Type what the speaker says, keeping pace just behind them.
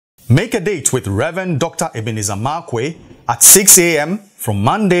Make a date with Rev Dr Ebenezer Markwei at 6 a.m. from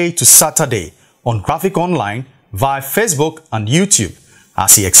Monday to Saturday on Graphic Online via Facebook and YouTube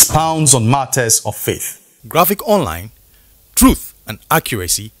as he expounds on matters of faith. Graphic Online, truth and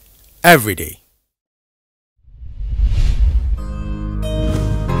accuracy every day.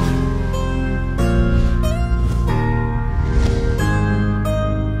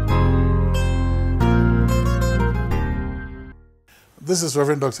 This is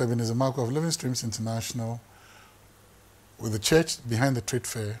Rev Dr Ebenezer Markwei of Living Streams International with the church behind the trade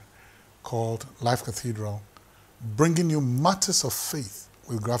fair called Life Cathedral, bringing you matters of faith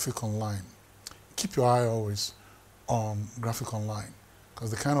with Graphic Online. Keep your eye always on Graphic Online because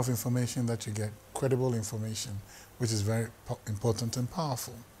the kind of information that you get, credible information, which is very important and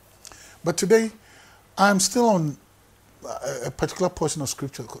powerful. But today, I'm still on a particular portion of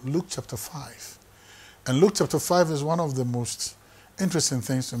scripture called Luke chapter 5. And Luke chapter 5 is one of the most interesting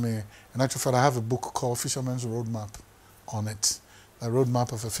things to me. In actual fact, I have a book called Fisherman's Roadmap on it, the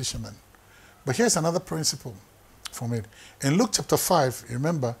roadmap of a fisherman. But here's another principle from it. In Luke chapter 5, you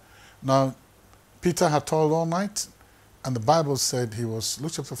remember, now Peter had toiled all night, and the Bible said he was,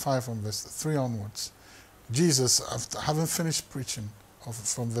 Luke chapter 5 from verse 3 onwards, Jesus, after having finished preaching,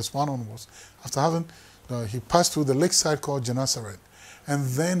 from verse 1 onwards, after having, he passed through the lakeside called Gennesaret, and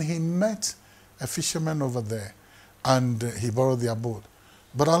then he met a fisherman over there, and he borrowed their boat.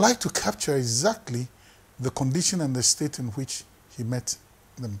 But I like to capture exactly the condition and the state in which he met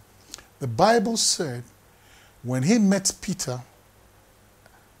them. The Bible said when he met Peter,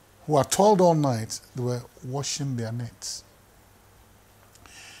 who had toiled all night, they were washing their nets.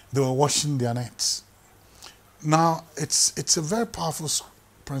 They were washing their nets. Now, it's a very powerful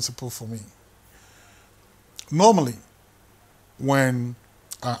principle for me. Normally, when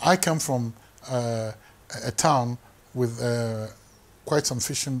I come from a town with quite some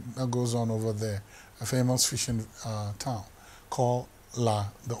fishing that goes on over there, a famous fishing town called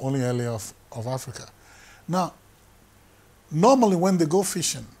the only area of Africa. Now, normally when they go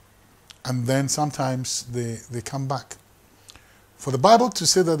fishing, and then sometimes they come back, for the Bible to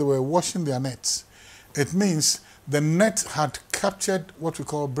say that they were washing their nets, it means the net had captured what we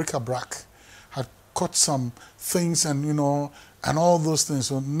call bric-a-brac, had caught some things and, and all those things.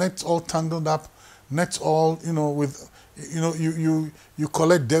 So nets all tangled up, nets all, with, you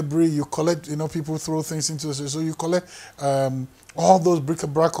collect debris, you collect, people throw things into the sea. So you collect all those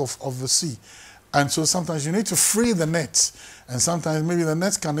bric-a-brac of the sea. And so sometimes you need to free the nets. And sometimes maybe the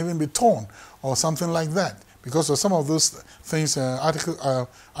nets can even be torn or something like that. Because of some of those things,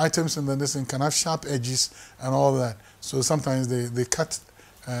 items in this thing can have sharp edges and all that. So sometimes they cut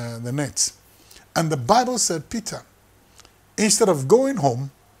the nets. And the Bible said Peter, instead of going home,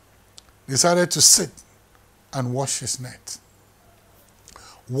 decided to sit and wash his net.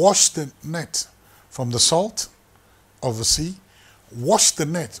 Wash the net from the salt of the sea. Wash the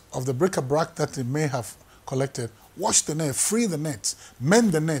net of the bric-a-brac that it may have collected. Wash the net, free the nets,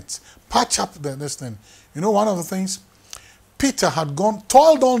 mend the nets, patch up this thing. One of the things, Peter had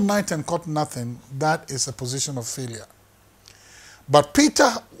toiled all night and caught nothing. That is a position of failure. But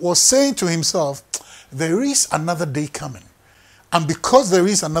Peter was saying to himself, there is another day coming. And because there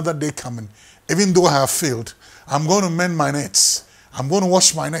is another day coming, even though I have failed, I'm going to mend my nets. I'm going to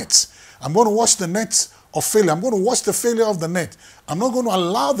wash my nets. I'm going to wash the nets of failure. I'm going to wash the failure of the net. I'm not going to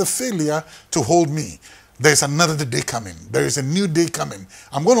allow the failure to hold me. There's another day coming. There is a new day coming.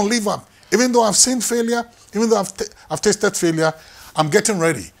 I'm going to live up. Even though I've seen failure, even though I've tasted failure, I'm getting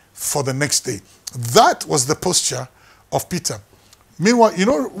ready for the next day. That was the posture of Peter. Meanwhile,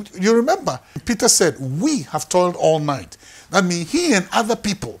 you remember, Peter said, we have toiled all night. That means he and other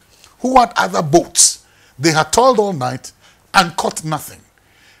people who had other boats, they had toiled all night and caught nothing.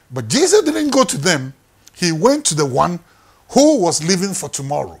 But Jesus didn't go to them. He went to the one who was living for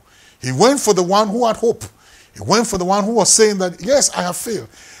tomorrow. He went for the one who had hope. He went for the one who was saying that, yes, I have failed,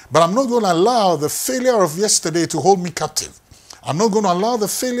 but I'm not going to allow the failure of yesterday to hold me captive. I'm not going to allow the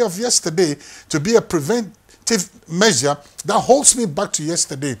failure of yesterday to be a preventive measure that holds me back to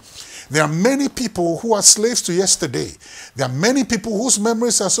yesterday. There are many people who are slaves to yesterday. There are many people whose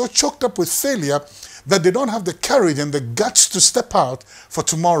memories are so choked up with failure that they don't have the courage and the guts to step out for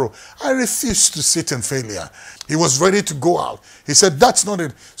tomorrow. I refuse to sit in failure. He was ready to go out. He said, that's not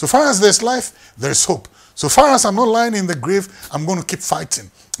it. So far as there's life, there's hope. So far as I'm not lying in the grave, I'm going to keep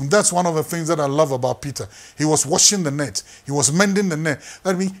fighting. And that's one of the things that I love about Peter. He was washing the net. He was mending the net.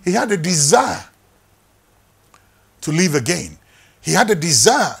 That means he had a desire to live again. He had a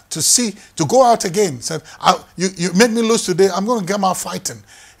desire to go out again. He said, you made me lose today. I'm going to come out fighting.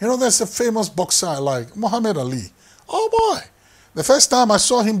 There's a famous boxer I like, Muhammad Ali. Oh boy, The first time I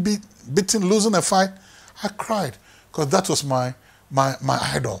saw him beaten, losing a fight, I cried because that was my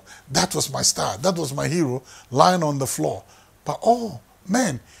idol. That was my star. That was my hero lying on the floor. But oh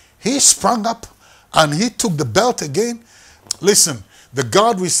man, he sprang up and he took the belt again. Listen, the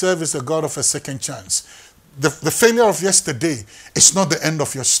God we serve is a God of a second chance. The failure of yesterday is not the end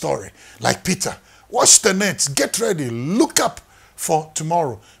of your story. Like Peter, wash the nets, get ready, look up for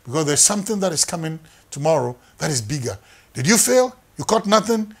tomorrow, because there's something that is coming tomorrow that is bigger. Did you fail? You caught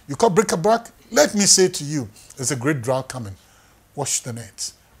nothing? You caught bric-a-brac? Let me say to you, there's a great drought coming. Wash the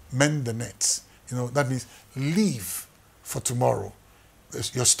nets, mend the nets. You know, that means leave for tomorrow.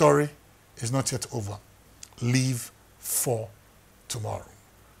 Your story is not yet over. Leave for tomorrow.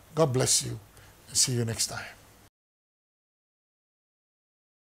 God bless you. See you next time.